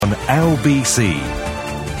LBC.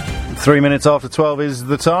 3 minutes after 12 is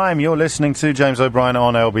the time. You're listening to James O'Brien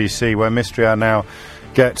on LBC, where Mystery Hour now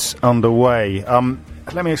gets underway.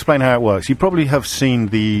 Let me explain how it works. You probably have seen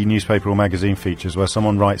the newspaper or magazine features where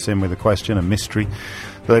someone writes in with a question, a mystery,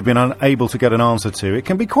 that they've been unable to get an answer to. It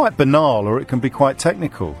can be quite banal or it can be quite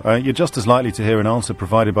technical. You're just as likely to hear an answer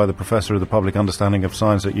provided by the Professor of the Public Understanding of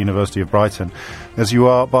Science at University of Brighton as you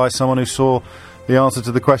are by someone who saw the answer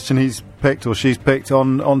to the question he's picked or she's picked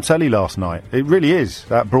on telly last night. It really is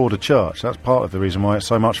that broader church. That's part of the reason why it's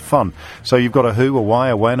so much fun. So you've got a who, a why,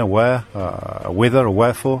 a when, a where, a whither, a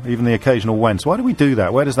wherefore, even the occasional when. So why do we do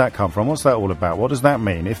that? Where does that come from? What's that all about? What does that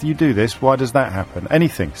mean? If you do this, why does that happen?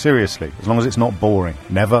 Anything, seriously, as long as it's not boring.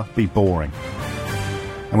 Never be boring.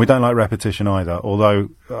 And we don't like repetition either, although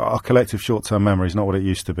our collective short-term memory is not what it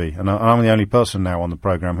used to be. And I'm the only person now on the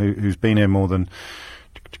programme who's been here more than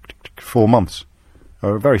 4 months.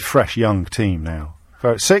 We're a very fresh, young team now.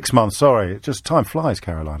 6 months, sorry. Just time flies,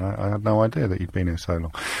 Caroline. I had no idea that you'd been here so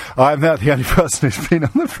long. I'm not the only person who's been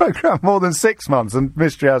on the programme more than 6 months, and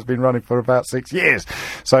Mystery Hour's been running for about 6 years.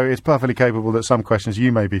 So it's perfectly capable that some questions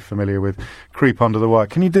you may be familiar with creep under the wire.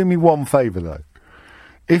 Can you do me one favour, though?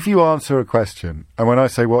 If you answer a question, and when I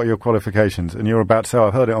say what are your qualifications, and you're about to say,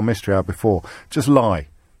 I've heard it on Mystery Hour before, just lie.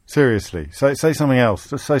 Seriously. Say something else.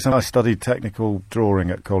 Just say something. I studied technical drawing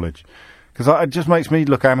at college. Because it just makes me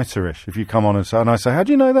look amateurish if you come on and I say, how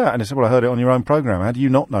do you know that? And they say, well, I heard it on your own programme. How do you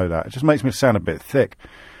not know that? It just makes me sound a bit thick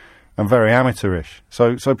and very amateurish.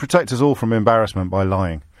 So protect us all from embarrassment by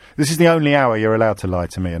lying. This is the only hour you're allowed to lie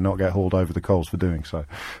to me and not get hauled over the coals for doing so.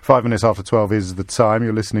 5 minutes after 12 is the time.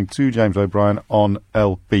 You're listening to James O'Brien on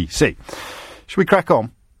LBC. Should we crack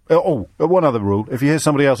on? One other rule. If you hear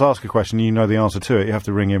somebody else ask a question and you know the answer to it, you have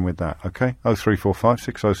to ring in with that, OK? 0345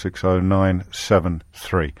 6060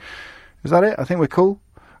 973. Is that it? I think we're cool.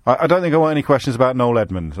 I don't think I want any questions about Noel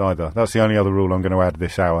Edmonds either. That's the only other rule I'm going to add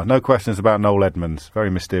this hour. No questions about Noel Edmonds.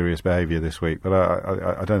 Very mysterious behaviour this week, but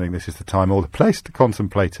I don't think this is the time or the place to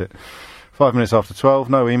contemplate it. 5 minutes after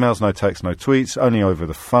 12. No emails, no texts, no tweets. Only over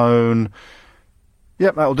the phone.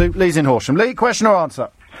 Yep, that'll do. Lee's in Horsham. Lee, question or answer?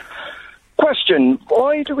 Question.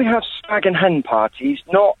 Why do we have stag and hen parties,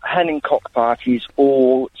 not hen and cock parties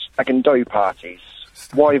or stag and doe parties?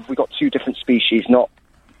 Why have we got two different species, not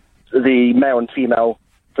the male and female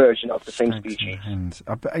version of the same species?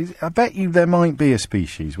 I bet you there might be a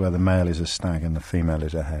species where the male is a stag and the female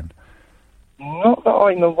is a hen. Not that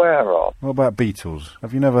I'm aware of. What about beetles?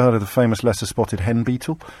 Have you never heard of the famous lesser-spotted hen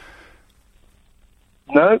beetle?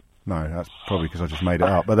 No. No, that's probably because I just made it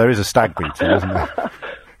up. But there is a stag beetle, isn't there?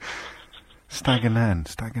 Stag and hen,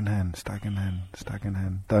 stag and hen, stag and hen, stag and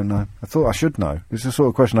hen. Don't know. I thought I should know. It's the sort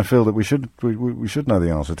of question I feel that we should know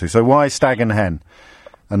the answer to. So why stag and hen?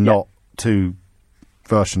 And not two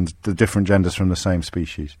versions, the different genders from the same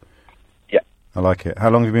species. Yeah. I like it. How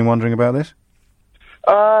long have you been wondering about this?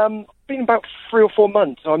 Been about 3 or 4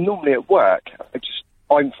 months. I'm normally at work. I've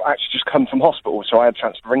actually just come from hospital, so I had a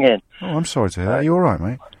chance to ring in. Oh, I'm sorry to hear that. Are you all right,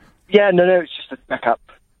 mate? Yeah, no, it's just a checkup.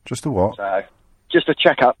 Just a what? So, just a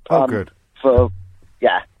checkup. Oh, good. So.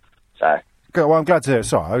 Good, well, I'm glad to hear it.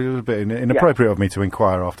 Sorry, it was a bit inappropriate of me to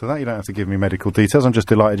inquire after that. You don't have to give me medical details. I'm just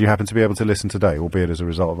delighted you happen to be able to listen today, albeit as a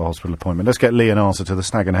result of a hospital appointment. Let's get Lee an answer to the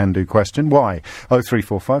stag and hen do question. Why?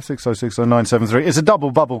 0345 6060 973. It's a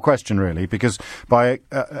double bubble question, really, because by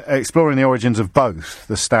exploring the origins of both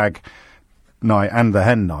the stag night and the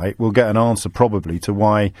hen night, we'll get an answer probably to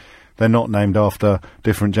why they're not named after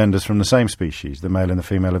different genders from the same species, the male and the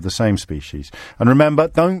female of the same species. And remember,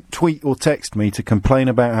 don't tweet or text me to complain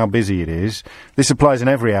about how busy it is. This applies in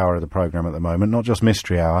every hour of the programme at the moment, not just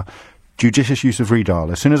Mystery Hour. Judicious use of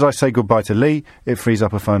redial. As soon as I say goodbye to Lee, it frees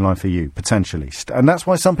up a phone line for you, potentially. And that's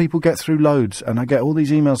why some people get through loads. And I get all these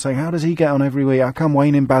emails saying, how does he get on every week? How come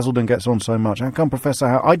Wayne in Basildon gets on so much? How come Professor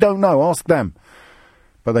Howe? I don't know. Ask them.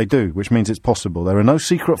 But they do, which means it's possible. There are no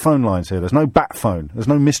secret phone lines here. There's no bat phone. There's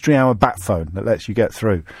no Mystery Hour bat phone that lets you get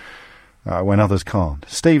through when others can't.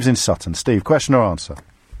 Steve's in Sutton. Steve, question or answer?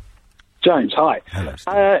 James, hi. Hello,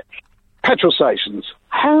 Steve. Petrol stations.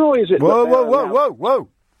 How is it... Whoa.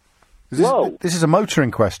 This is a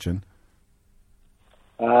motoring question.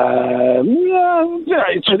 Yeah,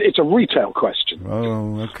 it's a retail question.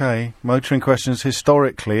 Oh, OK. Motoring questions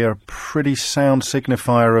historically are a pretty sound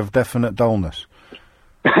signifier of definite dullness.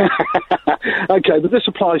 OK, but this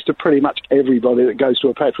applies to pretty much everybody that goes to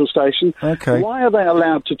a petrol station. OK. Why are they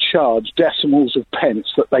allowed to charge decimals of pence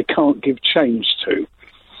that they can't give change to?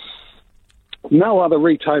 No other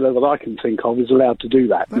retailer that I can think of is allowed to do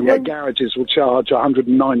that. Yeah, garages will charge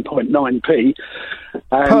 109.9p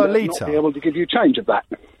and per litre. not be able to give you change of that.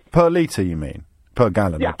 Per litre, you mean? Per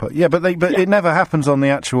gallon. Yeah. But it never happens on the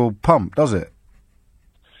actual pump, does it?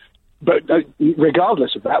 But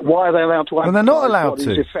regardless of that, why are they allowed to advertise? Well, they're not allowed what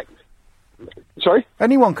is to. Sorry?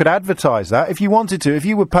 Anyone could advertise that if you wanted to. If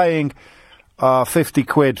you were paying 50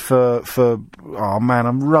 quid for... Oh, man,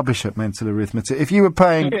 I'm rubbish at mental arithmetic. If you were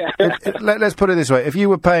paying... let's put it this way. If you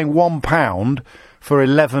were paying £1 for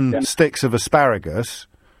 11 sticks of asparagus...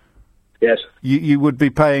 Yes. You would be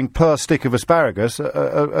paying per stick of asparagus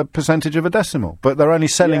a percentage of a decimal. But they're only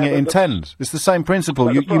selling it in tens. It's the same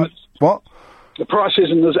principle. What? The price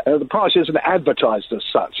isn't advertised as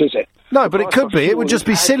such, is it? No, but it could be. It would just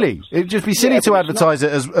be silly. It would just be silly to advertise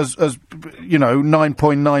it as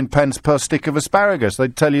 9.9 pence per stick of asparagus.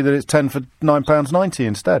 They'd tell you that it's 10 for £9.90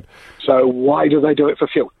 instead. So why do they do it for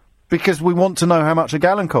fuel? Because we want to know how much a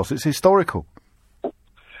gallon costs. It's historical.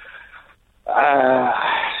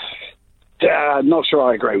 Not sure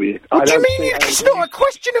I agree with you. What do you mean? It's not a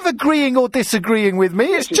question of agreeing or disagreeing with me.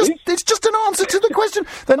 It's just an answer to the question.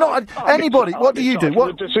 They're not anybody. What do you do?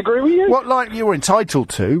 What disagree with you? What line you're entitled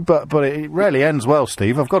to, but it rarely ends well,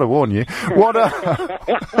 Steve. I've got to warn you. What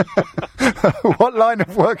what line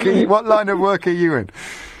of work are you in?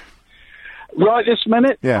 Right this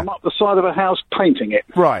minute, yeah. I'm up the side of a house painting it.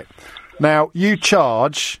 Right. Now you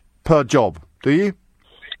charge per job, do you?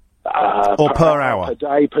 Or per hour? Per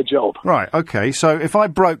day, per job. Right, okay. So if I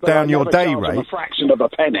broke down your day rate... a fraction of a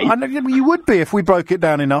penny. I know, you would be if we broke it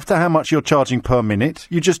down enough to how much you're charging per minute.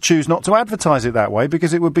 You just choose not to advertise it that way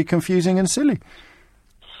because it would be confusing and silly.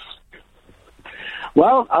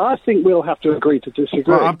 Well, I think we'll have to agree to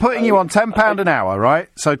disagree. Right, I'm putting you on £10 an hour, right?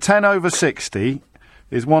 So 10 over 60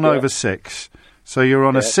 is 1 over 6. So you're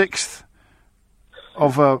on a sixth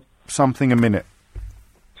of something a minute.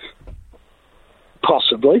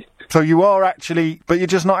 Possibly. So you are actually, but you're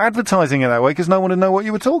just not advertising it that way because no one would know what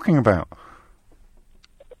you were talking about.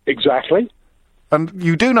 Exactly. And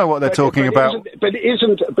you do know what they're talking about. But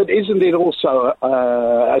isn't it also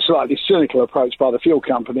a slightly cynical approach by the fuel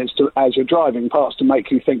companies to, as you're driving past, to make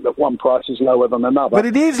you think that one price is lower than another? But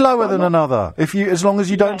it is lower than another. As long as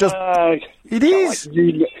you don't just. It is.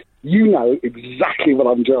 You know exactly what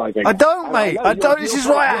I'm driving. I don't, mate. I don't. This is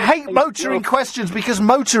why I hate motoring questions, because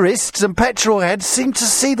motorists and petrol heads seem to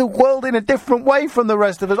see the world in a different way from the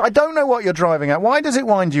rest of us. I don't know what you're driving at. Why does it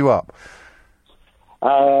wind you up?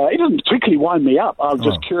 It doesn't particularly wind me up. I'm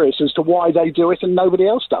just curious as to why they do it and nobody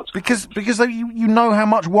else does. Because you know how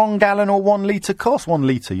much 1 gallon or 1 litre costs. 1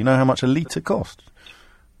 litre. You know how much a litre costs.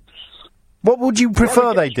 What would you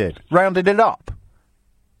prefer they did? Rounded it up?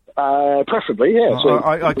 Preferably, yeah.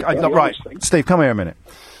 Right, Steve, come here a minute.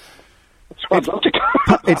 I'd love to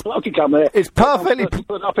come here. It's perfectly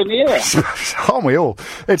put up in the air. Aren't we all?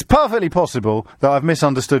 It's perfectly possible that I've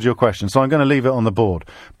misunderstood your question, so I'm going to leave it on the board.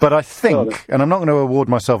 But I think, and I'm not going to award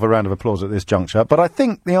myself a round of applause at this juncture, but I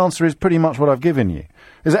think the answer is pretty much what I've given you.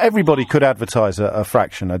 Is that everybody could advertise a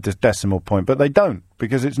fraction, a decimal point, but they don't,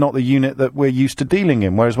 because it's not the unit that we're used to dealing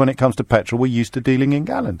in, whereas when it comes to petrol, we're used to dealing in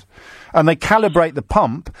gallons. And they calibrate the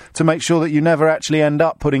pump to make sure that you never actually end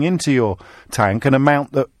up putting into your tank an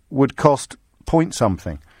amount that would cost point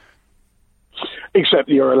something. Except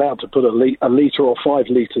you're allowed to put a litre or 5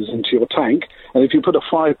 litres into your tank, and if you put a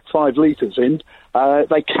 5 litres in,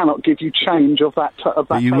 they cannot give you change of that.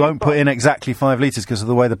 But you won't put in exactly 5 litres because of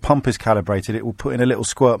the way the pump is calibrated. It will put in a little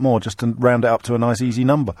squirt more just to round it up to a nice easy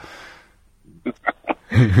number.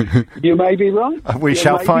 You may be right. We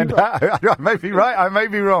shall find out. I may be right, I may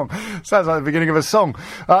be wrong. Sounds like the beginning of a song.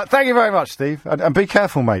 Thank you very much, Steve. And be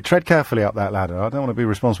careful, mate. Tread carefully up that ladder. I don't want to be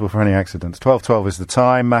responsible for any accidents. 12:12 is the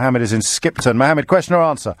time. Mohammed is in Skipton. Mohammed, question or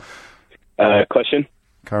answer? Question.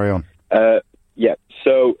 Carry on. Yeah,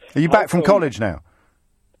 so... Are you back from college now?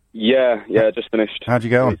 Yeah, just finished. How'd you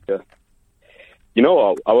get on? You know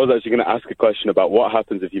what? I was actually going to ask a question about what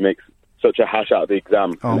happens if you make such a hash out of the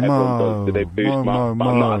exam. Oh, and everyone does. Do they boost marks? But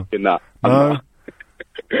I'm not asking that. No.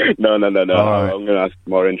 No. Right. I'm going to ask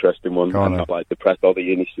more interesting ones and not like depress all the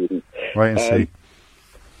uni students. Wait and see.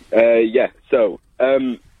 Yeah, so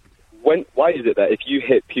why is it that if you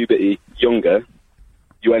hit puberty younger,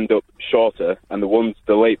 you end up shorter, and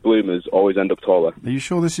the late bloomers always end up taller? Are you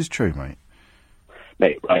sure this is true, mate?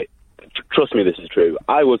 Mate, right. Trust me, this is true.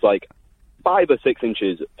 I was like 5 or 6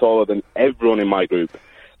 inches taller than everyone in my group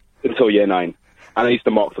until year 9. And I used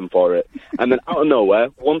to mock them for it. And then out of nowhere,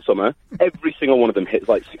 one summer, every single one of them hits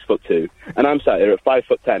like 6'2", and I'm sat here at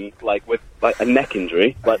 5'10", like with like a neck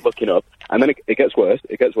injury, like looking up. And then it gets worse.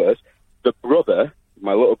 The brother,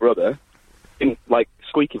 my little brother, in like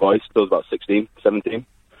squeaky voice, still about 16, 17.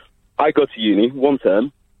 I go to uni one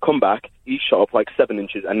term, come back, he's shot up like 7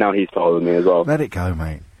 inches, and now he's taller than me as well. Let it go,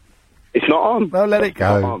 mate. It's not on. No, let it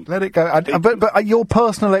go. Let it go. But your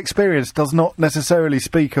personal experience does not necessarily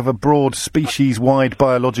speak of a broad, species-wide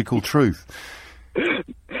biological truth.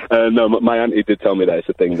 No, my auntie did tell me that it's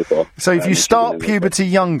a thing before. So if you start puberty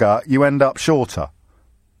younger, you end up shorter?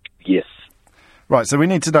 Yes. Right, so we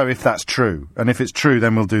need to know if that's true. And if it's true,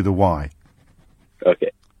 then we'll do the why.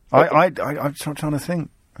 Okay. I'm trying to think,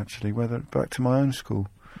 actually, whether back to my own school.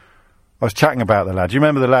 I was chatting about the lad. Do you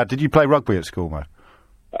remember the lad? Did you play rugby at school, Mo?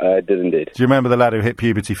 I did indeed. Do you remember the lad who hit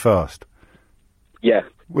puberty first? Yeah.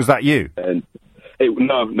 Was that you? No.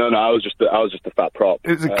 I was just a fat prop.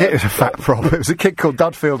 It was a kid. It was a fat prop. It was a kid called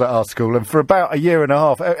Dudfield at our school, and for about a year and a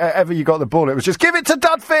half, ever you got the ball, it was just give it to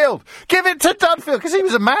Dudfield, because he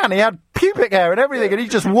was a man. He had pubic hair and everything, and he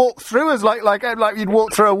just walked through us like you'd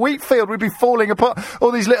walk through a wheat field. We'd be falling apart.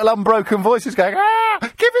 All these little unbroken voices going,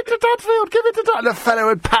 give it to Dudfield, give it to Dudfield. And the fellow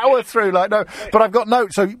would power through like no. But I've got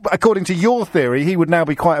notes. So according to your theory, he would now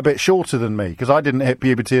be quite a bit shorter than me because I didn't hit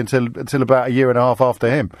puberty until about a year and a half after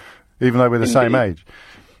him. Even though we're the same age.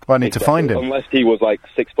 Well, I need to find him. Unless he was like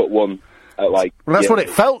 6'1". Well, that's what it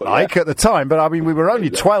felt like at the time, but I mean, we were only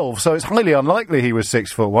 12, so it's highly unlikely he was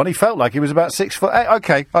 6'1". He felt like he was about 6'8".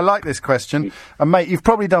 Okay, I like this question. And mate, you've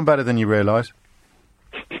probably done better than you realise.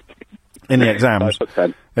 In the exams.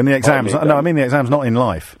 In the exams. No, I mean the exams, not in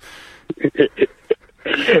life.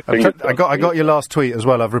 I got your last tweet as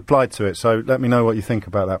well. I've replied to it, so let me know what you think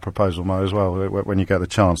about that proposal, Mo, as well, when you get the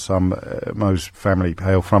chance. Mo's family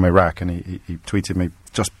hail from Iraq, and he tweeted me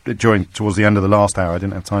just towards the end of the last hour. I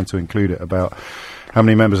didn't have time to include it, about how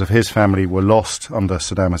many members of his family were lost under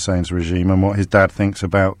Saddam Hussein's regime and what his dad thinks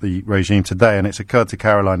about the regime today. And it's occurred to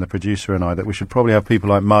Caroline, the producer, and I that we should probably have people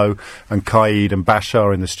like Mo and Qaid and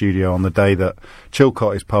Bashar in the studio on the day that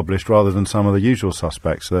Chilcot is published, rather than some of the usual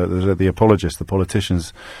suspects, the apologists, the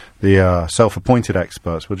politicians, the self-appointed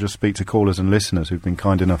experts. We'll just speak to callers and listeners who've been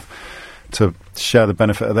kind enough to share the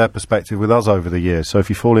benefit of their perspective with us over the years. So if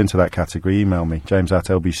you fall into that category, email me,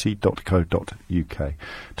 james@lbc.co.uk.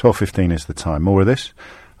 12:15 is the time. More of this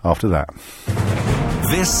after that.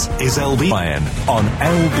 This is LB on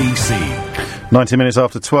LBC. 90 minutes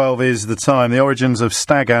after 12 is the time. The origins of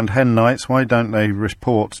stag and hen nights. Why don't they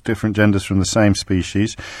report different genders from the same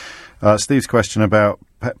species? Steve's question about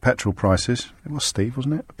petrol prices. It was Steve,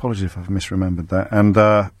 wasn't it? Apologies if I've misremembered that. And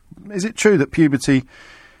is it true that puberty...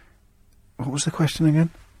 What was the question again?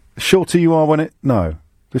 The shorter you are when it... No.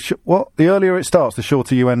 What? The earlier it starts, the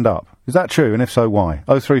shorter you end up. Is that true? And if so, why?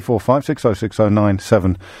 0345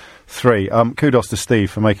 6060973. Kudos to Steve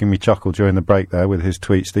for making me chuckle during the break there with his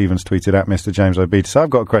tweet. Stevens tweeted at Mr. James O'Beatty. So I've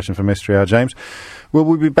got a question for Mystery Hour, James. Will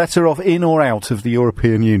we be better off in or out of the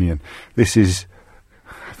European Union? This is,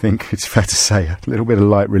 I think it's fair to say, a little bit of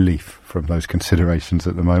light relief from those considerations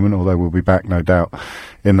at the moment, although we'll be back, no doubt,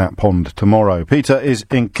 in that pond tomorrow. Peter is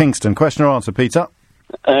in Kingston. Question or answer, Peter?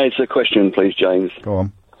 It's a question, please, James. Go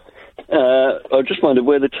on. I just wondered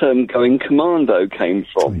where the term "going commando" came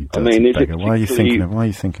from. I mean, is it why are you thinking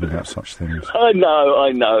about such things? I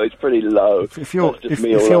know, it's pretty low.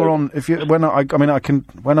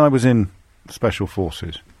 When I was in Special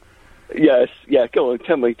Forces. Yes, yeah, go on,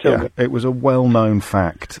 tell me. It was a well-known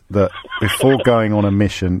fact that before going on a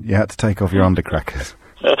mission, you had to take off your undercrackers.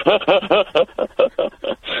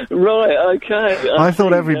 Right, okay. I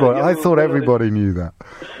thought everybody knew that.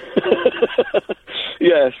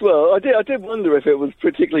 Yes, well, I did wonder if it was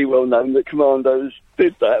particularly well known that commandos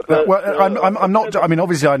did that. But, I'm not. I mean,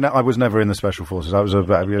 obviously, I was never in the Special Forces.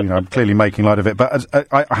 I'm clearly making light of it. But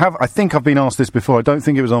I think I've been asked this before. I don't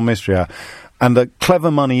think it was on Mystery Hour. And the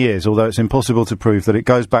clever money is, although it's impossible to prove, that it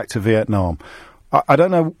goes back to Vietnam. I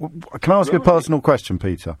don't know. Can I ask you a personal question,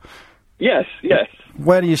 Peter? Yes.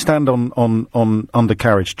 Where do you stand on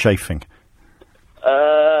undercarriage chafing?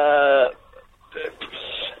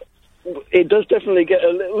 It does definitely get a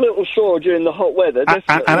little sore during the hot weather,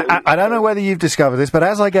 definitely. I don't know whether you've discovered this, but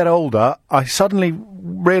as I get older, I suddenly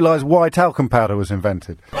realise why talcum powder was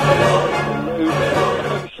invented.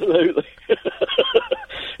 Absolutely.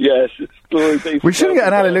 Yes. We shouldn't get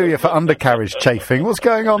an hallelujah for undercarriage chafing. What's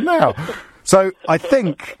going on now? So I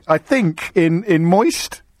think in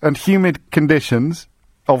moist and humid conditions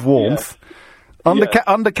of warmth,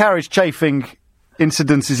 undercarriage chafing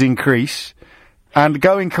incidences increase, and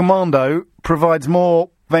going commando provides more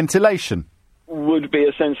ventilation. Would be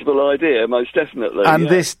a sensible idea, most definitely. And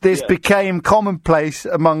this became commonplace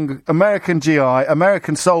among American GI,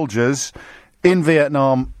 American soldiers in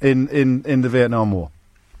Vietnam, in the Vietnam War.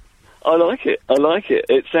 I like it.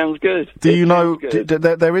 It sounds good. Do you know,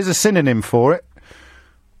 there is a synonym for it?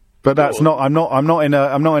 But that's not. I'm not in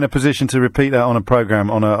a position to repeat that on a programme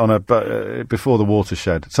before the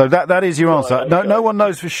watershed. So that is your answer. No one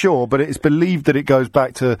knows for sure, but it's believed that it goes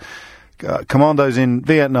back to commandos in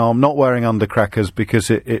Vietnam not wearing undercrackers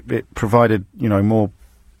because it provided more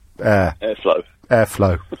airflow.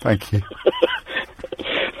 Thank you.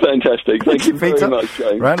 Fantastic. Thank you very Peter. much,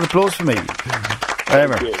 James. Round of applause for me.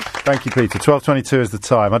 Thank you, Peter. 12:22 is the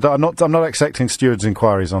time. I'm not accepting stewards'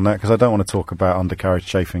 inquiries on that because I don't want to talk about undercarriage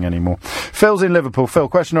chafing anymore. Phil's in Liverpool. Phil,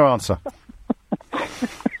 question or answer?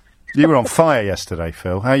 You were on fire yesterday,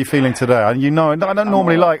 Phil. How are you feeling today? I don't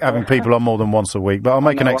normally like having people on more than once a week, but I'll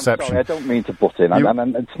make an exception. I'm sorry, I don't mean to butt in,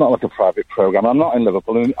 and it's not like a private programme. I'm not in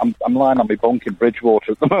Liverpool. I'm lying on my bunk in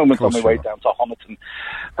Bridgewater at the moment on my way down to Honiton.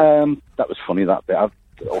 That was funny, that bit.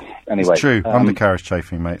 Anyway, it's true. Undercarriage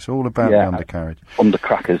chafing, mate. It's all about the undercarriage.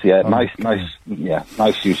 Undercrackers, yeah.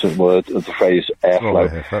 Nice use of the phrase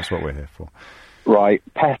airflow. That's what we're here for. Right,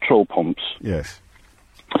 petrol pumps. Yes.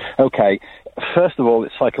 Okay, first of all,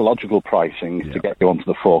 it's psychological pricing to get you onto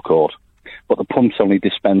the forecourt. But the pumps only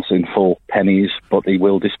dispense in full pennies, but they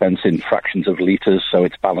will dispense in fractions of litres, so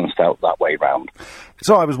it's balanced out that way round.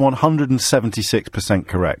 So I was 176%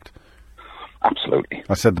 correct. Absolutely.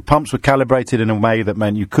 I said the pumps were calibrated in a way that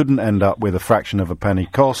meant you couldn't end up with a fraction of a penny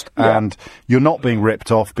cost, and you're not being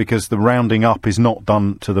ripped off because the rounding up is not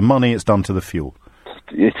done to the money, it's done to the fuel.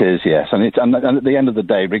 It is, yes. And at the end of the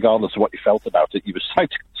day, regardless of what you felt about it, you were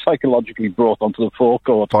psychologically brought onto the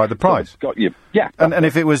forecourt. By the price. So got you. Yeah. And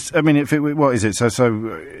if it was, what is it? So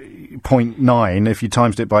 0.9, if you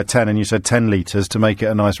times it by 10 and you said 10 litres to make it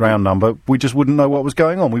a nice round number, we just wouldn't know what was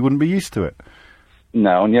going on. We wouldn't be used to it.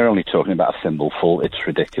 No, and you're only talking about a thimbleful. It's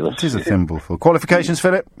ridiculous. It is a thimbleful. Qualifications,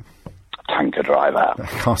 Philip? Tanker driver. I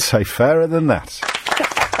can't say fairer than that.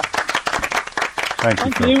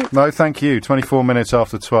 Thank you. No, thank you. 24 minutes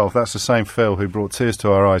after 12. That's the same Phil who brought tears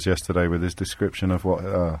to our eyes yesterday with his description of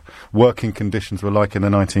what working conditions were like in the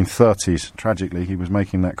 1930s. Tragically, he was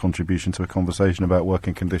making that contribution to a conversation about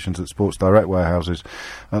working conditions at Sports Direct warehouses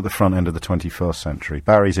at the front end of the 21st century.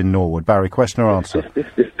 Barry's in Norwood. Barry, question or answer?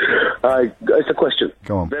 It's a question.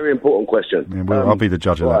 Go on. Very important question. Yeah, I'll be the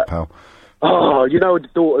judge of that, pal. Oh,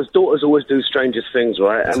 daughters always do strangest things,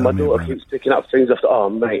 right? And my daughter keeps picking up things off the... Oh,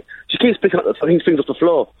 mate. She keeps picking up the fucking things off the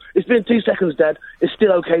floor. It's been 2 seconds, Dad. It's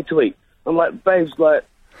still okay to eat. I'm like, babes,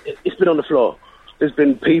 it's been on the floor. There's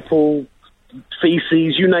been people,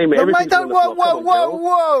 feces, you name it. No, mate, whoa.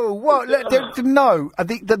 No,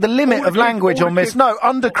 the limit of language on this... No,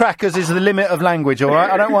 undercrackers is the limit of language, all right?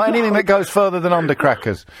 I don't want anything that goes further than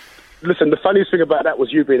undercrackers. Listen, the funniest thing about that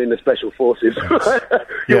was you being in the Special Forces.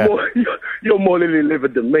 You're more lily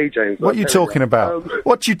livered than me, James. What are you talking about?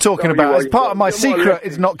 What are you talking about? As part of my secret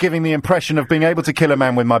is not giving the impression of being able to kill a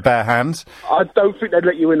man with my bare hands. I don't think they'd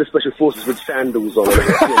let you in the Special Forces with sandals on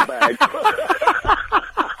your bag.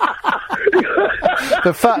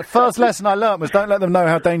 The first lesson I learnt was don't let them know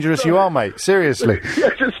how dangerous you are, mate. Seriously. Yeah,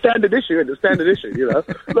 it's a standard issue, you know.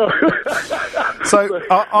 So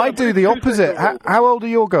I do the opposite. How old are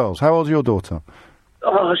your girls? How old is your daughter?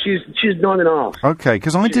 Oh, she's 9.5. Okay,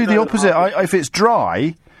 because I do the opposite. If it's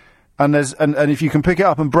dry... And if you can pick it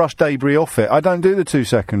up and brush debris off it, I don't do the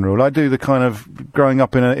 2-second rule. I do the kind of growing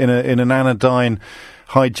up in an anodyne,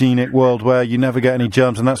 hygienic world where you never get any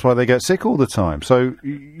germs, and that's why they get sick all the time. So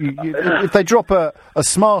if they drop a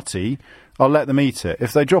Smartie, I'll let them eat it.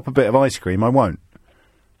 If they drop a bit of ice cream, I won't.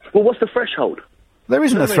 Well, what's the threshold? There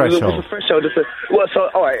isn't a threshold. What's the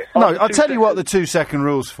threshold? All right. No, I'll tell you what the 2-second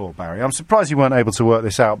rule's for, Barry. I'm surprised you weren't able to work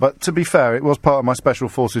this out, but to be fair, it was part of my Special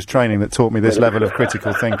Forces training that taught me this level of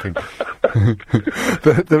critical thinking.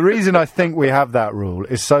 The reason I think we have that rule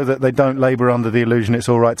is so that they don't labour under the illusion it's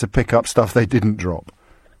all right to pick up stuff they didn't drop.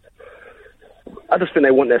 I just think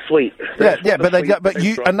they want their sweet.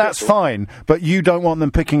 And that's fine. But you don't want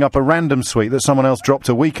them picking up a random sweet that someone else dropped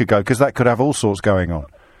a week ago because that could have all sorts going on.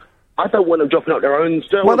 I don't want them dropping out their own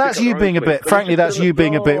stuff. Well, that's you being a bit... Frankly, that's you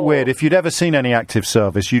being a bit weird. If you'd ever seen any active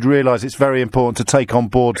service, you'd realise it's very important to take on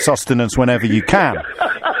board sustenance whenever you can.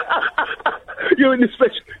 You're in the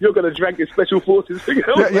special... You're going to drag your Special Forces thing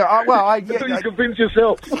out. Until you convince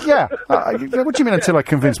yourself. Yeah. What do you mean until I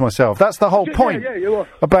convince myself? That's the whole point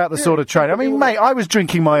about the sort of training. I mean, mate, I was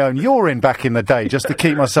drinking my own urine back in the day just to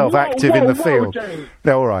keep myself active in the field.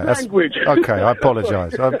 Yeah, all right. Language. Okay, I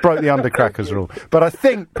apologise. I broke the undercrackers rule. But I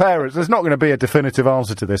think parents... There's not going to be a definitive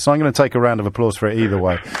answer to this, so I'm going to take a round of applause for it either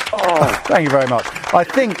way. Thank you very much. I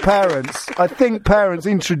think parents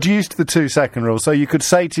introduced the 2-second rule so you could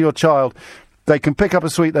say to your child... they can pick up a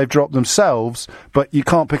sweet they've dropped themselves, but you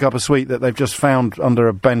can't pick up a sweet that they've just found under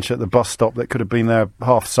a bench at the bus stop that could have been there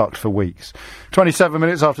half-sucked for weeks. 27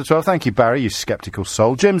 minutes after 12. Thank you, Barry, you sceptical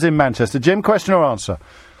soul. Jim's in Manchester. Jim, question or answer?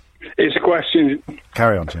 It's a question.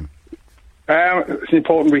 Carry on, Jim. It's an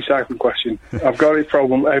important recycling question. I've got a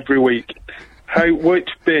problem every week. Which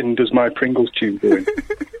bin does my Pringles tube go in?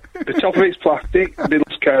 The top of it's plastic, the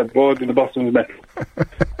middle's cardboard, and the bottom is metal.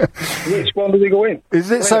 Which one does it go in?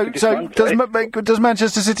 Is it so? Does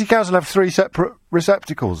Manchester City Council have 3 separate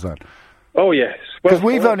receptacles then? Oh yes, because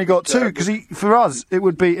we've only got 2. Because for us, it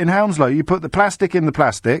would be in Hounslow. You put the plastic in the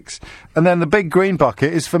plastics, and then the big green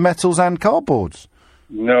bucket is for metals and cardboards.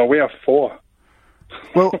 No, we have 4.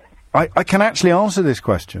 Well, I can actually answer this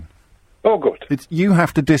question. Oh, good. You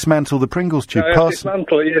have to dismantle the Pringles tube.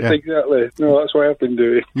 Dismantle it, yes, exactly. No, that's what I've been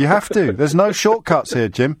doing. You have to. There's no shortcuts here,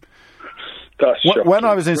 Jim. When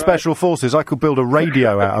I was in Special Forces, I could build a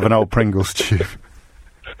radio out of an old Pringles tube.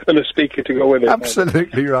 And a speaker to go with it.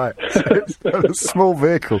 Absolutely right. It's a small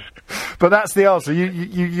vehicle. But that's the answer.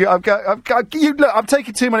 Look, I'm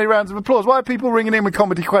taking too many rounds of applause. Why are people ringing in with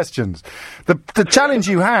comedy questions? The challenge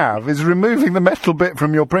you have is removing the metal bit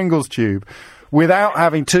from your Pringles tube without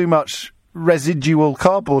having too much residual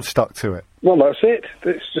cardboard stuck to it. Well, that's it.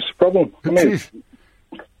 It's just a problem.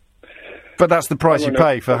 But that's the price you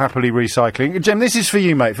pay for happily recycling. Jim, this is for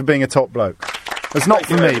you, mate, for being a top bloke. It's not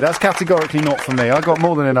for me. That's categorically not for me. I got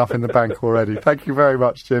more than enough in the bank already. Thank you very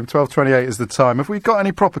much, Jim. 12:28 is the time. Have we got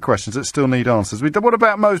any proper questions that still need answers? What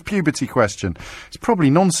about Mo's puberty question? It's probably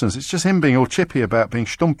nonsense. It's just him being all chippy about being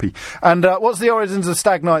stumpy. And what's the origins of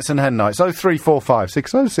stag nights and hen nights? 0345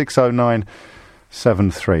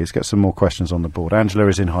 6060973. Let's get some more questions on the board. Angela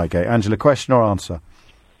is in Highgate. Angela, question or answer?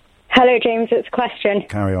 Hello, James. It's a question.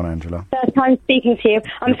 Carry on, Angela. First time speaking to you.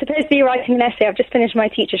 I'm supposed to be writing an essay. I've just finished my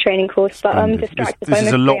teacher training course, but I'm distracted. This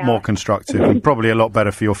is a lot more constructive and probably a lot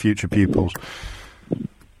better for your future pupils.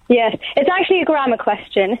 Yes. It's actually a grammar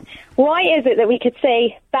question. Why is it that we could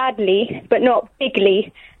say badly, but not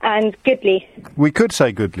bigly and goodly? We could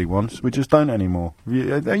say goodly once. We just don't anymore.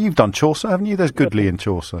 You've done Chaucer, haven't you? There's goodly in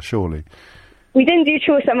Chaucer, surely. We didn't do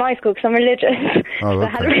Chaucer at my school because I'm religious. Oh, okay. I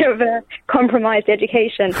had a bit of a compromised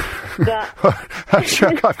education. But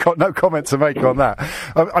I've got no comment to make on that.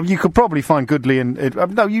 You could probably find goodly in...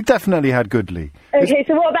 no, you definitely had goodly. Okay,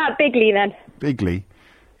 so what about bigly then? Bigly?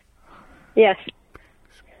 Yes.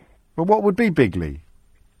 Well, what would be bigly?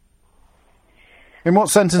 In what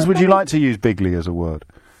sentence would you like to use bigly as a word?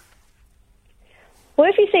 Well,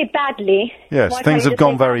 if you say badly... Yes, things have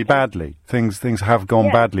gone very badly. Things have gone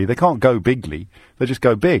badly. They can't go bigly. They just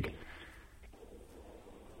go big.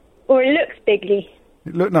 Or it looks bigly.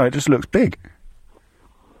 It just looks big.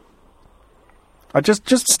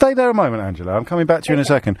 Just stay there a moment, Angela. I'm coming back to you in a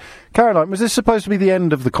second. Caroline, was this supposed to be the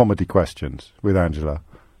end of the comedy questions with Angela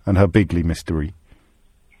and her bigly mystery?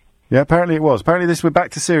 Yeah, apparently it was. Apparently we're back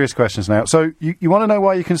to serious questions now. So you want to know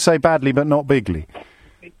why you can say badly but not bigly?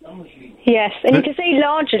 Yes, and you can say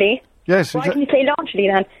largely. Yes. Why can you say largely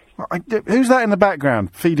then? Who's that in the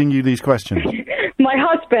background feeding you these questions? My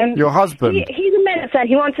husband. Your husband? He's a medicine.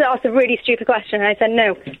 He wanted to ask a really stupid question, and I said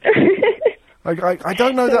no. I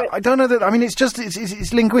don't know that. I don't know that. I mean,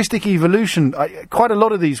 it's linguistic evolution. Quite a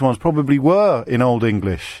lot of these ones probably were in Old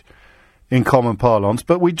English, in common parlance,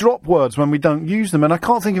 but we drop words when we don't use them, and I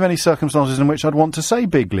can't think of any circumstances in which I'd want to say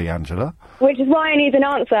bigly, Angela. Which is why I need an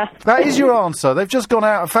answer. That is your answer. They've just gone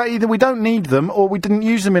out of fact. Either we don't need them, or we didn't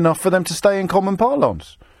use them enough for them to stay in common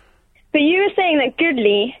parlance. But you were saying that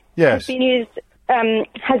goodly has been used. I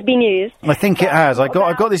think it has. I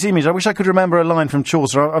got this image. I wish I could remember a line from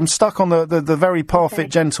Chaucer. I'm stuck on the very parfit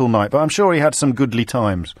gentle knight, but I'm sure he had some goodly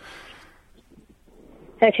times.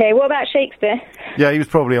 Okay, what about Shakespeare? Yeah, he was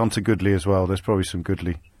probably onto goodly as well. There's probably some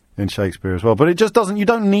goodly in Shakespeare as well. But it just doesn't... You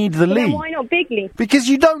don't need the lee. Then why not bigly? Because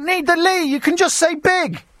you don't need the lee. You can just say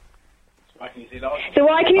big. So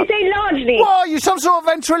why can you say largely? What, are you some sort of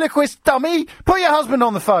ventriloquist dummy? Put your husband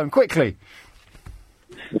on the phone, quickly.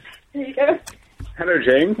 There you go. Hello,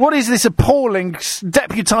 James. What is this appalling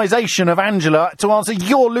deputisation of Angela to answer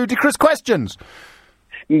your ludicrous questions?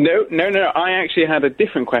 No. I actually had a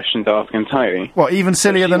different question to ask entirely. What, even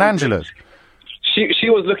sillier than Angela's? She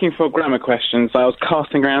was looking for grammar questions. I was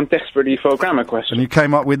casting around desperately for grammar questions. And you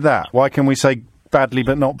came up with that. Why can we say badly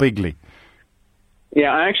but not bigly?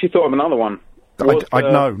 Yeah, I actually thought of another one.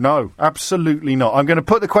 No, absolutely not. I'm going to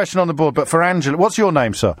put the question on the board, but for Angela... What's your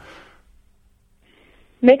name, sir?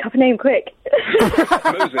 Make up a name quick.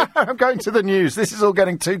 I'm going to the news. This is all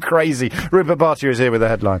getting too crazy. Rupert Bartia is here with the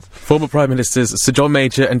headlines. Former Prime Ministers Sir John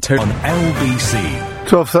Major and Tony... On LBC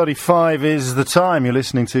 12:35 is the time. You're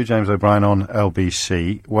listening to James O'Brien on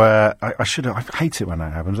LBC, where I hate it when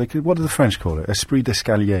that happens. What do the French call it? Esprit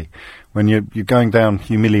d'escalier. When you're going down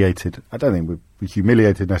humiliated. I don't think we're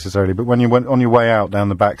humiliated necessarily, but when you went on your way out down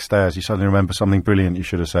the back stairs, you suddenly remember something brilliant you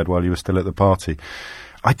should have said while you were still at the party.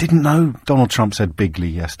 I didn't know Donald Trump said bigly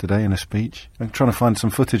yesterday in a speech. I'm trying to find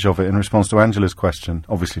some footage of it in response to Angela's question.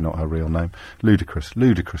 Obviously not her real name.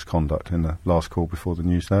 Ludicrous conduct in the last call before the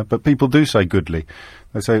news there. But people do say goodly.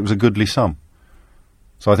 They say it was a goodly sum.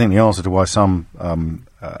 So I think the answer to why some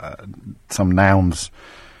nouns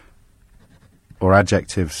or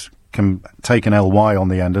adjectives can take an ly on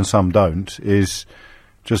the end and some don't is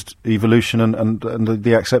just evolution and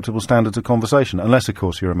the acceptable standards of conversation. Unless, of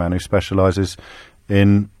course, you're a man who specialises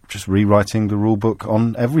in just rewriting the rule book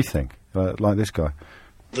on everything, like this guy.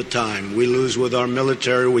 The time. We lose with our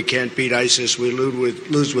military. We can't beat ISIS. We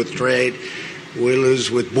lose with trade. We lose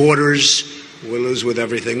with borders. We lose with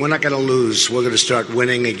everything. We're not going to lose. We're going to start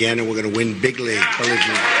winning again, and we're going to win bigly.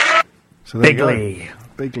 So bigly.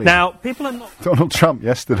 Now, people are not... Donald Trump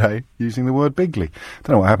yesterday using the word bigly.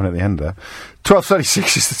 Don't know what happened at the end there.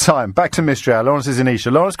 12:36 is the time. Back to Mystery Hour. Lawrence is in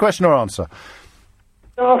Isha. Lawrence, question or answer?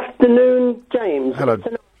 Good afternoon, James. Hello. It's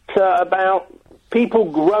an answer about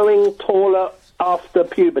people growing taller after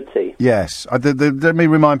puberty. Yes. Let me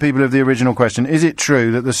remind people of the original question. Is it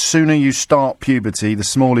true that the sooner you start puberty, the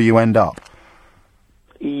smaller you end up?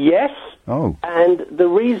 Yes. Oh. And the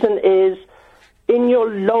reason is, in your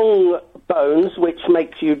long bones, which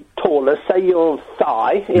makes you taller, say your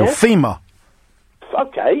thigh... Your yes? femur.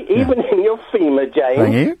 Okay, even in your femur, James...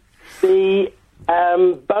 Thank you. The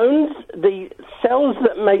bones, the cells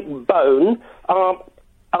that make bone are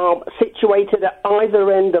situated at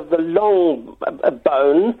either end of the long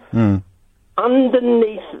bone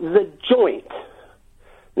underneath the joint.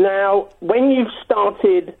 Now, when you've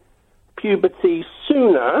started puberty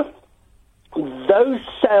sooner, those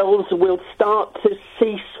cells will start to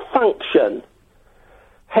cease function.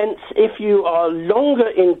 Hence, if you are longer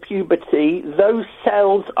in puberty, those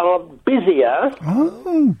cells are busier.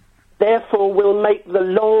 Oh. Therefore, will make the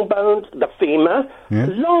long bones, the femur,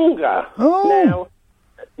 longer. Oh. Now,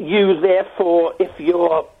 you therefore, if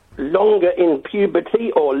you're longer in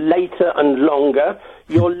puberty or later and longer,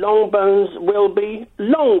 your long bones will be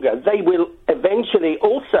longer. They will eventually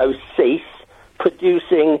also cease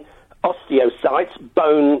producing osteocytes,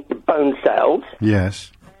 bone cells.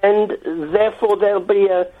 Yes. And therefore, there'll be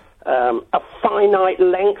a finite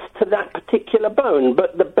length to that particular bone.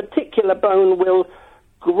 But the particular bone will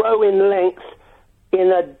grow in length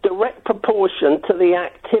in a direct proportion to the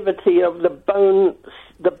activity of the bone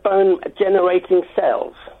generating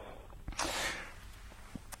cells.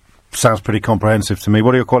 Sounds pretty comprehensive to me.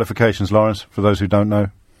 What are your qualifications, Lawrence, for those who don't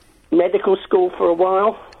know? Medical school for a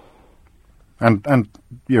while. And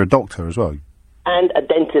you're a doctor as well? And a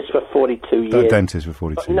dentist for 42 years. A dentist for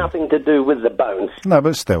 42 but years. Nothing to do with the bones. No,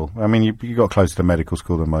 but still. I mean, you got closer to medical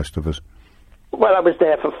school than most of us. Well, I was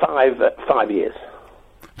there for 5 years.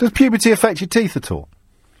 Does puberty affect your teeth at all?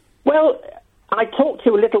 Well, I talked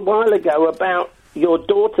to you a little while ago about your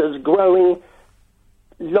daughters growing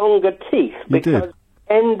longer teeth because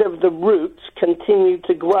the end of the roots continue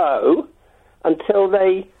to grow until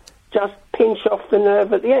they just pinch off the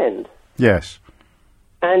nerve at the end. Yes.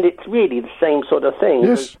 And it's really the same sort of thing.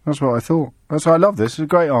 Yes, that's what I thought. That's why I love this. It's a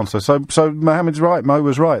great answer. So Mohammed's right. Mo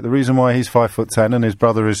was right. The reason why he's 5'10" and his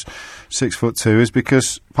brother is 6'2"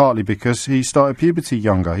 is partly because he started puberty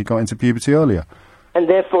younger. He got into puberty earlier. And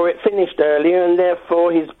therefore it finished earlier, and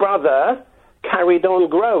therefore his brother carried on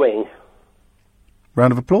growing.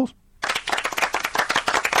 Round of applause.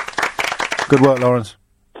 Good work, Lawrence.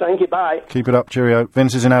 Thank you, bye. Keep it up, cheerio.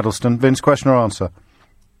 Vince is in Addleston. Vince, question or answer?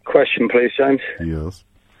 Question, please, James. Yes.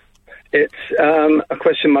 It's a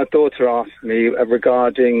question my daughter asked me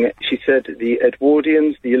regarding, she said, the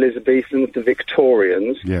Edwardians, the Elizabethans, the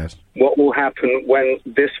Victorians. Yes. What will happen when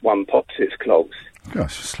this one pops its clogs?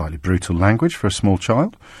 Gosh, slightly brutal language for a small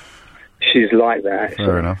child. She's like that.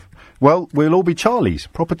 Fair enough. Well, we'll all be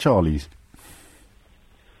Charlies, proper Charlies.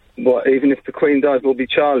 What, even if the Queen dies, we'll be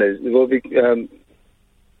Charlies? We'll be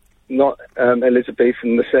not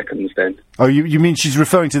Elizabethan the Seconds then? Oh, you mean she's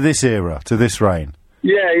referring to this era, to this reign?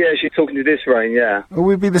 Yeah, she's talking to this reign, yeah. Well,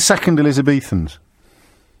 we'd be the second Elizabethans.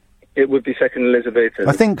 It would be second Elizabethan.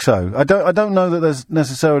 I think so. I don't know that there's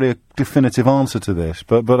necessarily a definitive answer to this,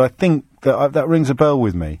 but I think that rings a bell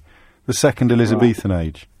with me. The second Elizabethan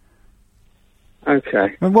age.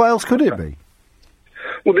 Okay. And what else could it be?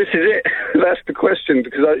 Well, this is it. That's the question,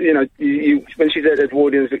 because, you when she said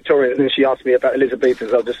Edwardians, Victorians, and then she asked me about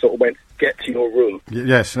Elizabethans, I just sort of went, get to your room.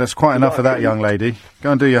 Yes, that's quite enough of that, young lady.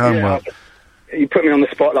 Go and do your homework. you put me on the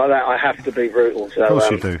spot like that, I have to be brutal. So, Of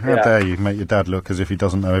course you do. How dare you make your dad look as if he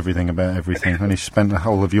doesn't know everything about everything when he's spent the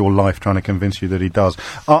whole of your life trying to convince you that he does.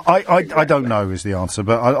 I don't know is the answer,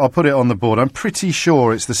 but I'll put it on the board. I'm pretty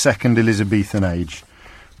sure it's the second Elizabethan age,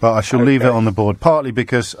 but I shall leave it on the board, partly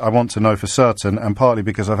because I want to know for certain, and partly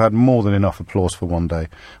because I've had more than enough applause for one day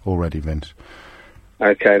already, Vince.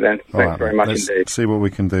 Okay, then. All Thanks right, very much let's indeed. see what we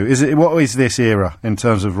can do. What is this era in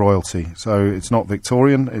terms of royalty? So it's not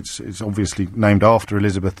Victorian. It's obviously named after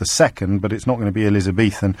Elizabeth II, but it's not going to be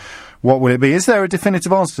Elizabethan. What will it be? Is there a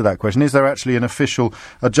definitive answer to that question? Is there actually an official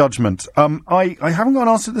judgment? I haven't got an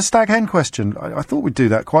answer to the stag hen question. I thought we'd do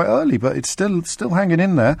that quite early, but it's still hanging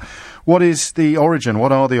in there. What is the origin?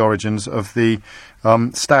 What are the origins of the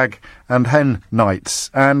stag and hen nights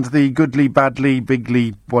and the goodly, badly,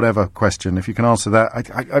 bigly, whatever question? If you can answer that,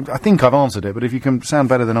 I think I've answered it, but if you can sound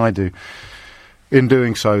better than I do in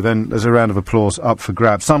doing so, then there's a round of applause up for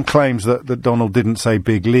grabs. Some claims that Donald didn't say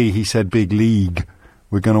Big Lee, he said Big League.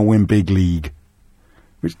 We're going to win Big League,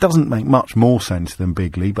 which doesn't make much more sense than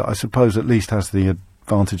Big Lee, but I suppose at least has the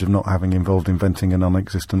advantage of not having inventing a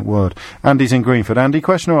non-existent word. Andy's in Greenford. Andy,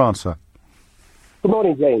 question or answer? Good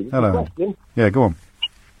morning, James. Hello. Yeah, go on.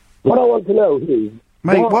 What I want to know is...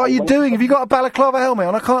 Mate, what are you doing? Have you got a balaclava helmet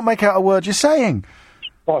on? I can't make out a word you're saying.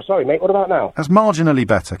 Oh, sorry, mate. What about now? That's marginally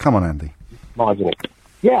better. Come on, Andy. Marginally.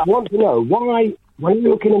 Yeah, I want to know why, when you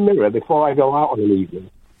look in a mirror before I go out on an evening,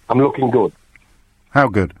 I'm looking good. How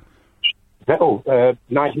good?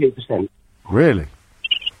 98%. Really?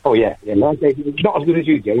 Oh, yeah, 98%. Not as good as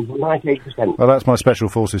you, James, but 98%. Well, that's my Special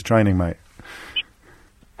Forces training, mate.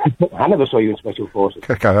 I never saw you in Special Forces.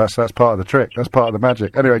 Okay, that's part of the trick. That's part of the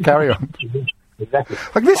magic. Anyway, carry on. Exactly.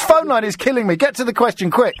 Like, this phone line is killing me. Get to the question,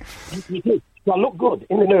 quick. So I look good.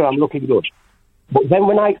 In the mirror, I'm looking good. But then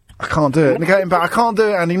when I can't do it. I can't do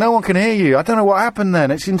it, Andy. No one can hear you. I don't know what happened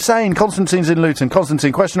then. It's insane. Constantine's in Luton.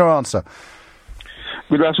 Constantine, question or answer?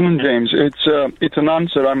 Good afternoon, James. It's an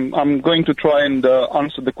answer. I'm going to try and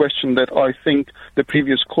answer the question that I think the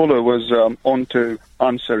previous caller was on to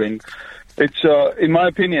answering. It's, in my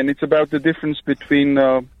opinion, it's about the difference between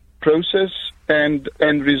process and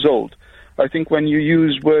end result. I think when you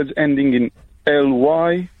use words ending in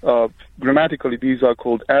ly, grammatically these are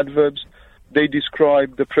called adverbs. They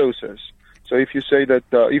describe the process. So if you say that,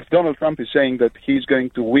 if Donald Trump is saying that he's going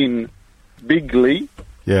to win bigly,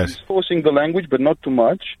 yes, he's forcing the language, but not too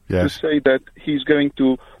much, yes, to say that he's going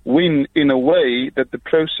to win in a way that the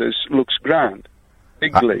process looks grand,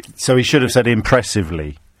 bigly. So he should have said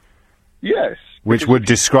impressively. Yes. Which would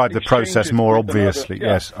describe the process more obviously. Another,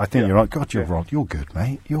 yeah, yes, I think you're right. God, you're right. You're good,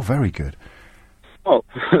 mate. You're very good. Oh,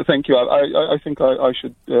 thank you. I think I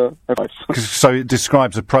should advise. So it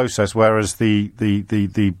describes a process, whereas the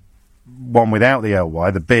one without the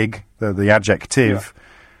ly, the big, the adjective,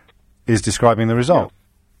 is describing the result. Yeah.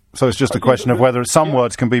 So it's just a question of whether some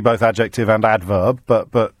words can be both adjective and adverb,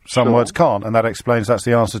 but some words can't, and that explains that's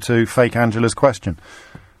the answer to fake Angela's question.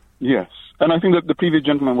 Yes. And I think that the previous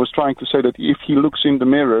gentleman was trying to say that if he looks in the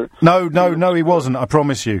mirror... No, he wasn't, I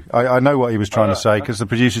promise you. I know what he was trying to say, because the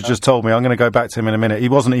producer just told me. I'm going to go back to him in a minute. He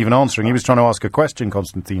wasn't even answering. He was trying to ask a question,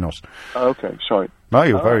 Konstantinos. Okay, sorry. No,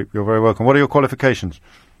 you're very welcome. What are your qualifications?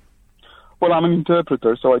 Well, I'm an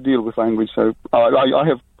interpreter, so I deal with language, so I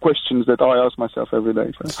have questions that I ask myself every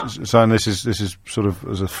day. So and this is sort of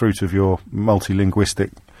as a fruit of your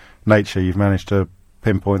multilinguistic nature, you've managed to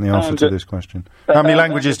pinpoint the answer to this question. How many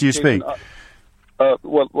languages do you speak?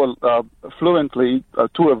 Fluently,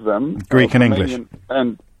 two of them. Greek and English.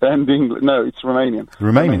 And English. No, it's Romanian.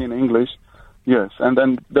 Romanian English. Yes, and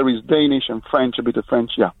then there is Danish and French, a bit of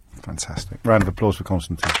French, yeah. Fantastic. Round of applause for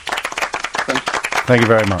Constantine. Thank you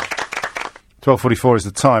very much. 12:44 is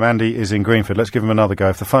the time. Andy is in Greenford. Let's give him another go.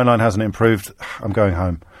 If the phone line hasn't improved, I'm going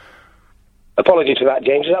home. Apologies for that,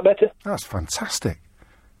 James. Is that better? That's fantastic.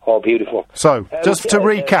 Oh, beautiful. So, just to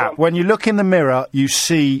recap, when you look in the mirror, you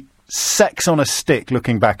see sex on a stick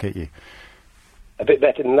looking back at you. A bit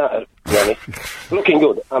better than that, to be honest. Looking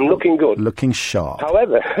good. I'm looking good. Looking sharp.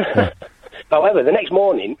 However, the next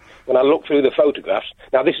morning, when I look through the photographs,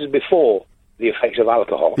 now this is before the effects of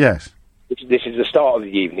alcohol. Yes. This is the start of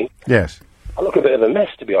the evening. Yes. I look a bit of a mess,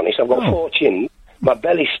 to be honest. I've got 4 chins, my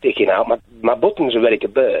belly's sticking out, my buttons are ready to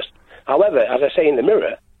burst. However, as I say in the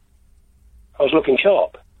mirror, I was looking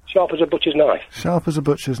sharp. Sharp as a butcher's knife. Sharp as a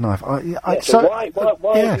butcher's knife. So why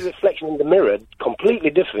is the reflection in the mirror completely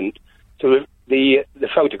different to the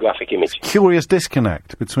photographic image? Curious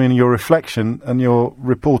disconnect between your reflection and your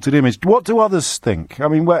reported image. What do others think? I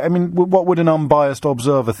mean, what would an unbiased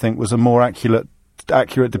observer think was a more accurate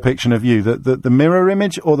depiction of you? The mirror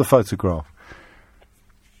image or the photograph?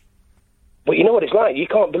 But you know what it's like? You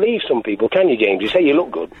can't believe some people, can you, James? You say you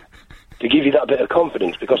look good to give you that bit of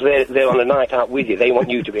confidence because they're on a night out with you. They want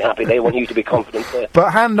you to be happy. They want you to be confident.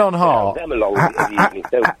 But hand on heart, them along in the evening.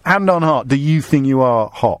 So, hand on heart, do you think you are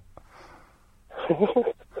hot?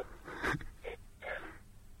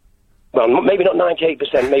 well, maybe not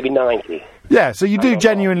 98%, maybe 90%. Yeah, so you do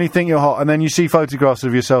genuinely think you're hot, and then you see photographs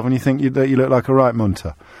of yourself and you think that you look like a right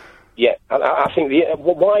munter. Yeah, I think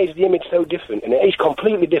why is the image so different? And it's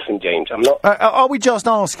completely different, James. I'm not. Are we just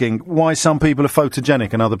asking why some people are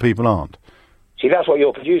photogenic and other people aren't? See, that's what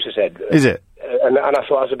your producer said. Is it? And I thought it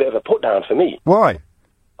was a bit of a put down for me. Why?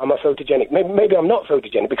 I'm a photogenic. Maybe I'm not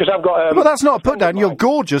photogenic because I've got. Well, that's not a put down. You're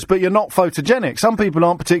gorgeous, but you're not photogenic. Some people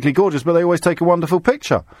aren't particularly gorgeous, but they always take a wonderful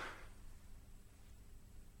picture.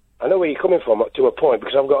 I know where you're coming from to a point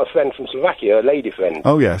because I've got a friend from Slovakia, a lady friend.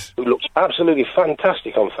 Oh, yes. Who looks absolutely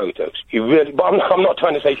fantastic on photos. You really, but I'm not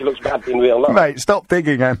trying to say she looks bad in real life. Mate, stop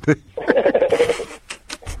digging, Andy.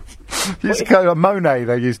 Used to go a Monet,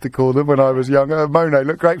 they used to call them when I was younger. Monet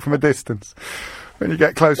looked great from a distance. When you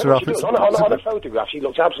get closer up, it's... On a photograph, she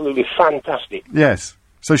looks absolutely fantastic. Yes.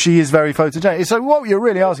 So she is very photogenic. So what you're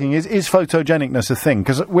really asking is photogenicness a thing?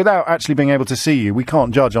 Because without actually being able to see you, we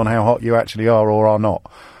can't judge on how hot you actually are or are not.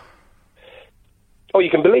 Oh, you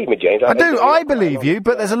can believe me, James. I do. I believe you,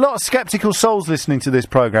 but there's a lot of sceptical souls listening to this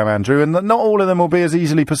programme, Andrew, and not all of them will be as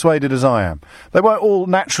easily persuaded as I am. They won't all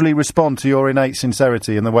naturally respond to your innate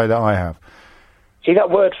sincerity in the way that I have. See, that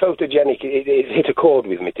word photogenic, it hit a chord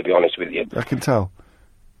with me, to be honest with you. I can tell.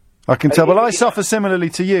 I can tell. Well, I suffer similarly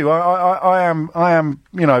to you. I am,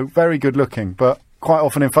 you know, very good looking, but quite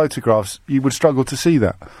often in photographs you would struggle to see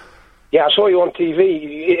that. Yeah, I saw you on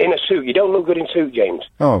TV in a suit. You don't look good in suit, James.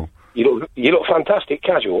 Oh. You look fantastic,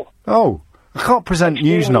 casual. Oh, I can't present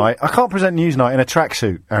Newsnight. I can't present Newsnight in a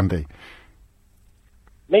tracksuit, Andy.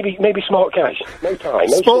 Maybe smart cash. No time.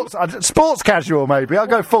 Sports casual, maybe. I'll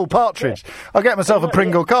go full Partridge. I'll get myself a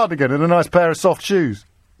Pringle cardigan and a nice pair of soft shoes.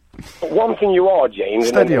 But one thing you are, James,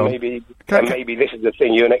 Steady and on. maybe this is the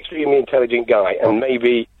thing. You're an extremely intelligent guy, and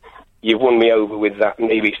maybe you've won me over with that.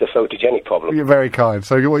 Maybe it's the photogenic problem. You're very kind.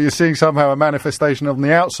 So what you're seeing somehow a manifestation on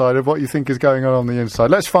the outside of what you think is going on the inside.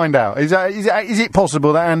 Let's find out. Is it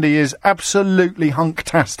possible that Andy is absolutely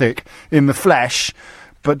hunktastic in the flesh,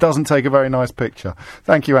 but doesn't take a very nice picture?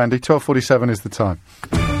 Thank you, Andy. 12:47 is the time.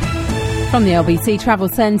 From the LBC Travel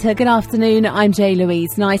Centre, good afternoon, I'm Jay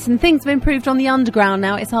Louise Knight, and things have improved on the Underground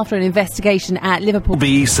now. It's after an investigation at Liverpool.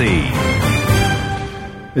 BC.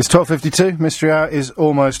 It's 12:52. Mystery Hour is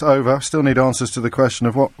almost over. Still need answers to the question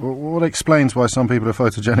of what explains why some people are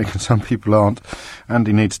photogenic and some people aren't.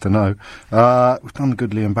 Andy needs to know. We've done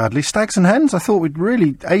goodly and badly. Stags and hens, I thought we'd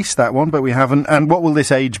really ace that one, but we haven't. And what will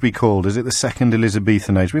this age be called? Is it the second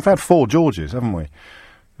Elizabethan age? We've had 4 Georges, haven't we?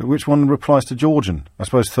 Which one replies to Georgian? I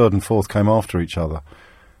suppose third and fourth came after each other.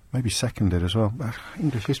 Maybe second did as well.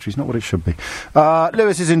 English history's not what it should be.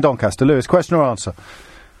 Lewis is in Doncaster. Lewis, question or answer?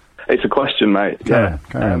 It's a question, mate. Carry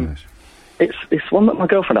on, Lewis. It's one that my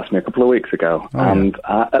girlfriend asked me a couple of weeks ago, and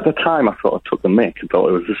at the time I sort of took the mick and thought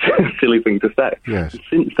it was a silly thing to say. Yes.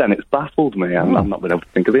 Since then it's baffled me, and I've not been able to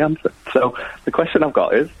think of the answer. So the question I've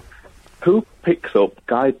got is, who picks up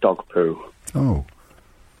guide dog poo? Oh.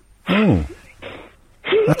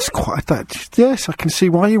 That's quite that. Yes, I can see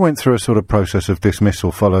why you went through a sort of process of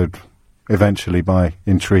dismissal, followed eventually by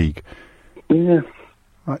intrigue. Yeah,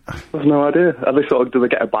 I've no idea. Are they sort of, do they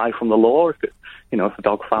get a bye from the law if it, if a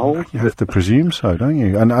dog fouls? You have to presume so, don't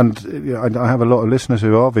you? And I have a lot of listeners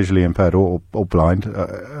who are visually impaired or blind,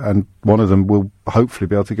 and one of them will hopefully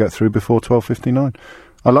be able to get through before 12:59.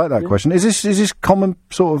 I like that question. Is this common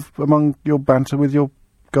sort of among your banter with your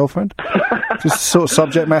girlfriend? Just sort of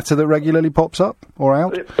subject matter that regularly pops up or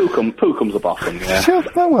out? Poo comes up often, yeah. Sure.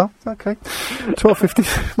 Oh, well, okay.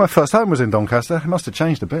 12:50. My first home was in Doncaster. It must have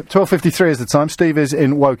changed a bit. 12:53 is the time. Steve is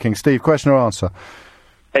in Woking. Steve, question or answer?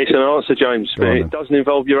 It's an answer, James, but it doesn't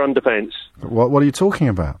involve your underpants. What are you talking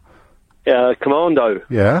about? Commando.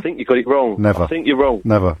 Yeah? I think you got it wrong. Never. I think you're wrong.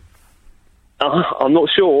 Never. I'm not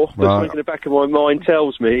sure, but Right. something in the back of my mind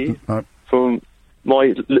tells me, Right. from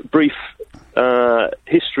my brief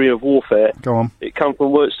history of warfare, Go on. it come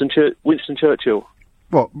from Winston Churchill.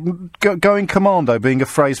 What? Going commando being a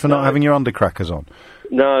phrase for not having your undercrackers on?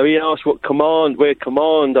 No, he asked where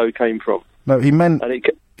commando came from. No, he meant... And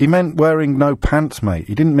He meant wearing no pants, mate.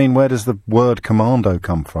 He didn't mean where does the word commando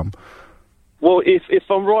come from. Well, if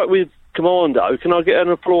I'm right with commando, can I get an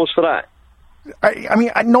applause for that? I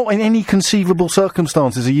mean, not in any conceivable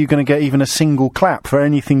circumstances are you going to get even a single clap for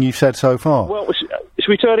anything you've said so far. Well, should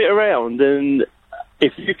we turn it around and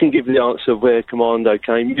if you can give the answer where Commando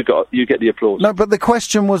came, you get the applause. No, but the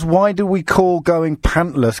question was, why do we call going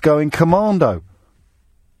pantless going commando?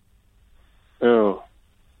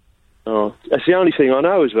 Oh, that's the only thing I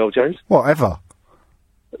know as well, James. Whatever.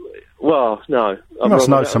 Well, no. You must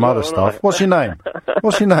know some other stuff. What's your name?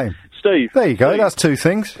 What's your name? Steve. There you go. That's two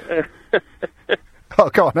things. Oh,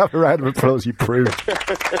 go on, have a round of applause, you prude.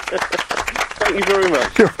 Thank you very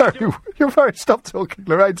much. You're very. Stop talking.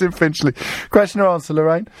 Lorraine's in Finchley. Question or answer,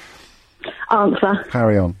 Lorraine? Answer.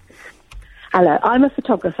 Carry on. Hello, I'm a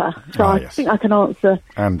photographer, so I think I can answer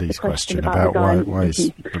Andy's question about why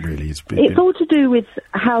is really is. It's all to do with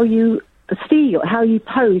how you how you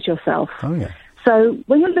pose yourself. Oh yeah. So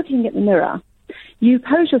when you're looking at the mirror, you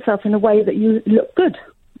pose yourself in a way that you look good.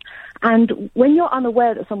 And when you're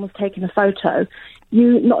unaware that someone's taking a photo,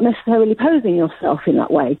 you're not necessarily posing yourself in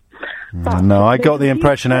that way. No, I got the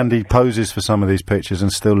impression Andy poses for some of these pictures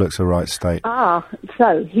and still looks a right state.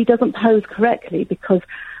 So he doesn't pose correctly because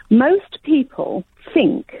most people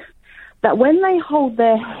think that when they hold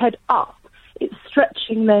their head up, it's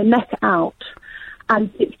stretching their neck out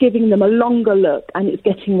and it's giving them a longer look and it's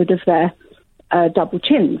getting rid of their double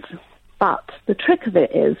chins. But the trick of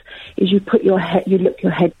it is you put your head, you look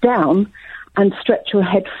your head down and stretch your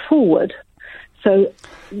head forward. So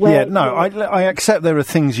I accept there are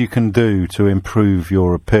things you can do to improve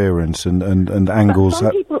your appearance and angles.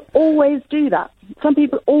 Some people always do that. Some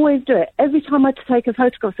people always do it. Every time I take a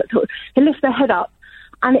photograph, they lift their head up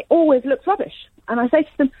and it always looks rubbish. And I say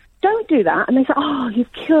to them, don't do that. And they say, oh,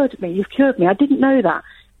 you've cured me. I didn't know that.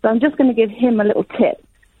 So I'm just going to give him a little tip.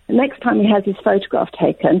 The next time he has his photograph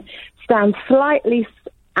taken, stand slightly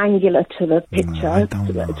angular to the picture.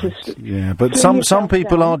 But some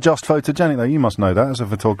people are just photogenic, though. You must know that as a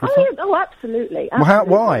photographer. Oh, absolutely. Well,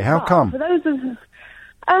 why? How come? For those of,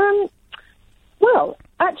 well,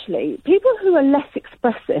 actually, people who are less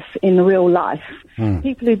expressive in real life,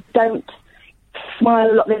 people who don't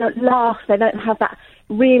smile a lot, they don't laugh, they don't have that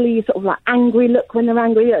really sort of like angry look when they're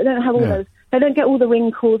angry, they don't have all those, they don't get all the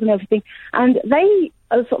wrinkles and everything, and they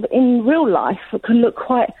are sort of in real life can look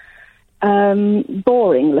quite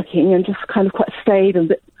boring looking and just kind of quite staid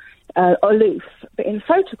and a bit aloof. But in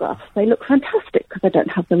photographs, they look fantastic because they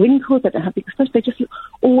don't have the wrinkles, they don't have the expression, they just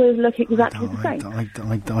always look exactly the same. I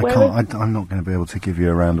can't. I'm not going to be able to give you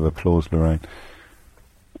a round of applause, Lorraine.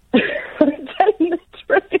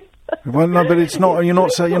 Well, no, but it's not. You're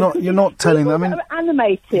not telling them. I mean,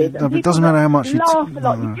 animated. No, but it doesn't matter how much you laugh a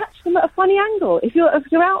lot. You catch them at a funny angle. If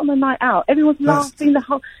you're out on a night out, everyone's laughing. The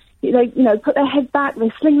whole, they put their head back.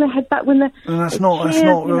 They sling their head back when they're. That's not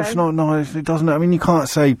nice. It doesn't. I mean, you can't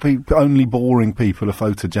say only boring people are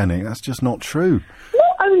photogenic. That's just not true.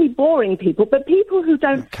 Not only boring people, but people who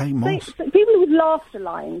don't. People who laugh the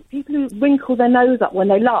lines. People who wrinkle their nose up when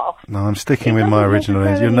they laugh. No, I'm sticking with my original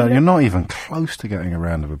answer. You're not even close to getting a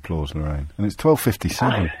round of applause, Lorraine. And it's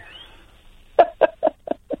 12:57.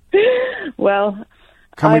 Well,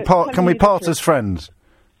 can we part as friends?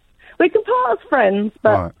 We can part as friends, but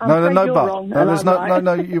right. I'm afraid you're wrong.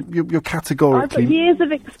 No, you're categorically. I've got years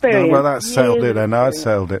of experience. No, well, that's settled it then. That's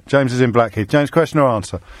settled it. James is in Blackheath. James, question or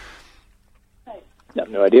answer? I have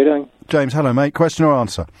no idea, do I? James, hello, mate. Question or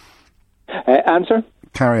answer? Answer.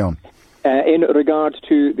 Carry on. In regard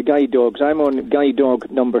to the guide dogs, I'm on guide dog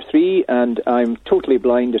number 3, and I'm totally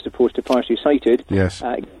blind as opposed to partially sighted. Yes.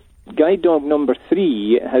 Guide dog number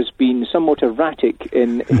 3 has been somewhat erratic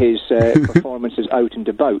in his performances out and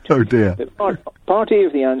about. Oh dear. Part A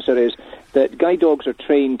of the answer is that guide dogs are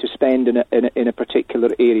trained to spend in a particular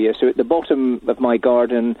area. So at the bottom of my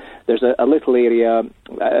garden, there's a little area,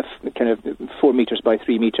 kind of 4 metres by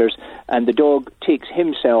 3 metres, and the dog takes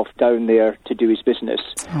himself down there to do his business.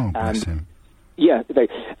 Oh, bless him. Yeah,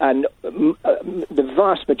 and the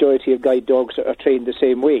vast majority of guide dogs are trained the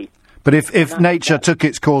same way. But if nature took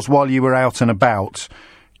its course while you were out and about...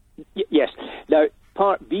 Yes. Now,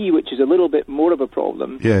 part B, which is a little bit more of a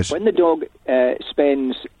problem, when the dog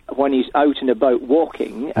spends, when he's out and about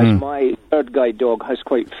walking, as my third guide dog has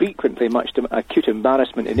quite frequently, much to acute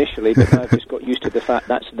embarrassment initially, but now I've just got used to the fact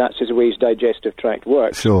that's his way his digestive tract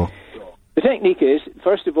works. Sure. The technique is,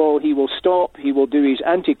 first of all, he will stop, he will do his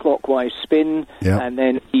anti-clockwise spin, and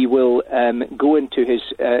then he will go into his...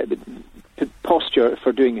 posture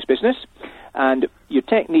for doing his business. And your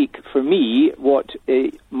technique for me,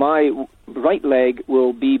 my right leg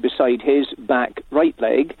will be beside his back right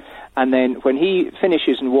leg, and then when he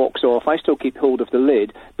finishes and walks off, I still keep hold of the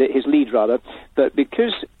lid, his lead rather, but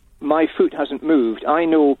because my foot hasn't moved, I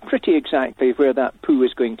know pretty exactly where that poo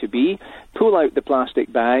is going to be. Pull out the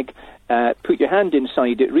plastic bag, put your hand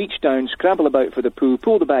inside it, reach down, scrabble about for the poo,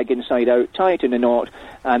 pull the bag inside out, tie it in a knot,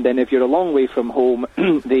 and then if you're a long way from home,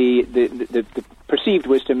 the perceived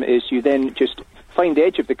wisdom is you then just find the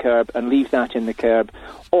edge of the curb and leave that in the curb,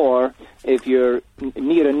 or if you're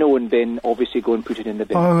near a known bin, obviously go and put it in the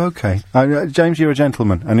bin. Oh, okay. James, you're a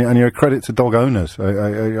gentleman, and you're a credit to dog owners.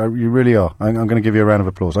 You really are. I'm going to give you a round of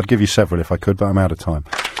applause. I'd give you several if I could, but I'm out of time.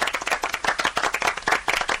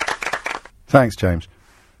 Thanks, James.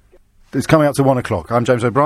 It's coming up to 1 o'clock. I'm James O'Brien.